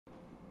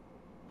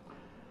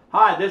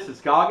Hi, this is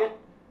Scoggett,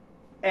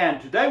 and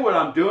today what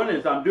I'm doing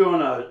is I'm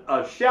doing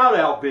a shout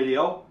out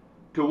video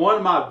to one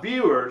of my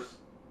viewers,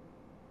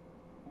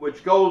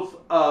 which goes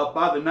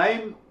by the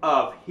name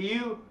of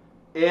Hugh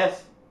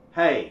S.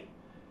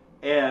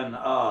 And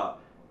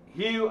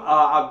Hugh,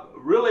 I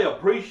really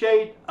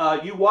appreciate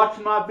you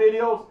watching my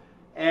videos,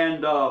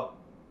 and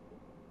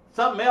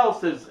something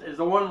else is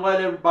I want to let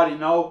everybody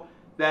know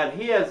that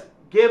he has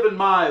given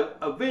my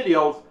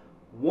videos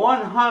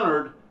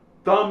 100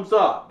 thumbs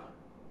up.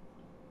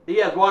 He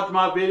has watched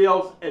my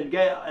videos and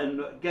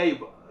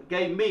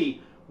gave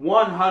me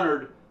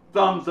 100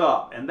 thumbs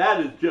up, and that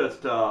is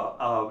just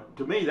to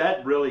me,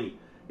 that really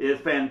is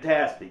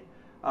fantastic.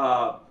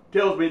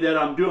 Tells me that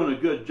I'm doing a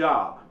good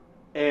job,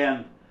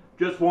 and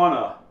just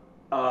want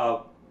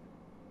to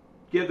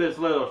give this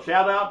little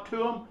shout out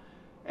to him,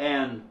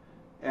 and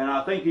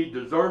I think he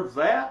deserves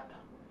that.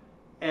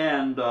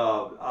 And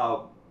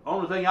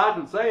only thing I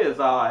can say is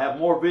I have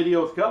more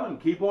videos coming.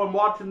 Keep on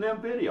watching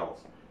them videos.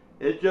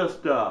 It's just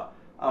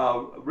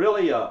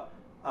really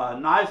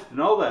nice to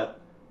know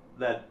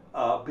that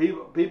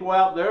people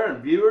out there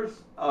and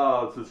viewers,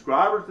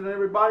 subscribers and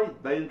everybody,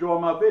 they enjoy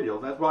my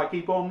videos. That's why I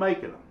keep on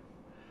making them.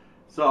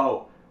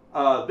 So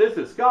this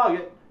is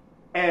Scoggett,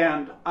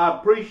 and I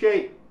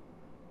appreciate.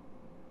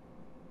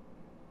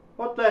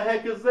 What the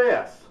heck is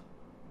this?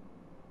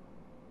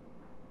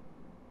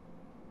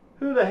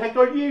 Who the heck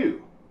are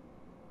you?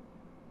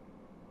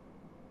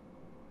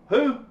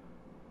 Who?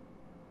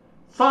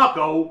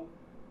 Socko?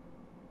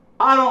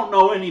 I don't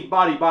know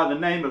anybody by the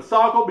name of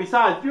Socko.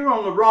 Besides, you're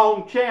on the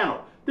wrong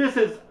channel. This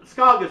is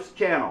Scoggett's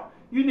channel.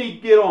 You need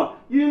to get on.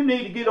 You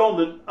need to get on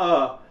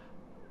the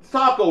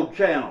Socko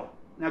channel.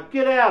 Now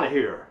get out of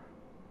here.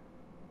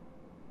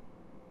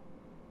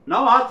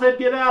 No, I said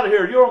get out of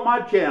here. You're on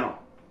my channel.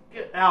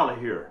 Get out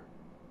of here.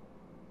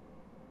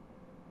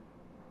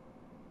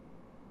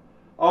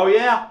 Oh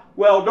yeah?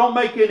 Well, don't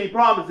make any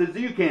promises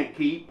you can't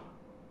keep.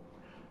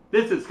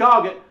 This is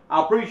Scoggett.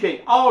 I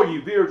appreciate all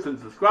you viewers and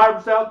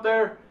subscribers out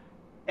there,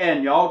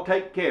 and y'all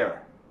take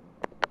care.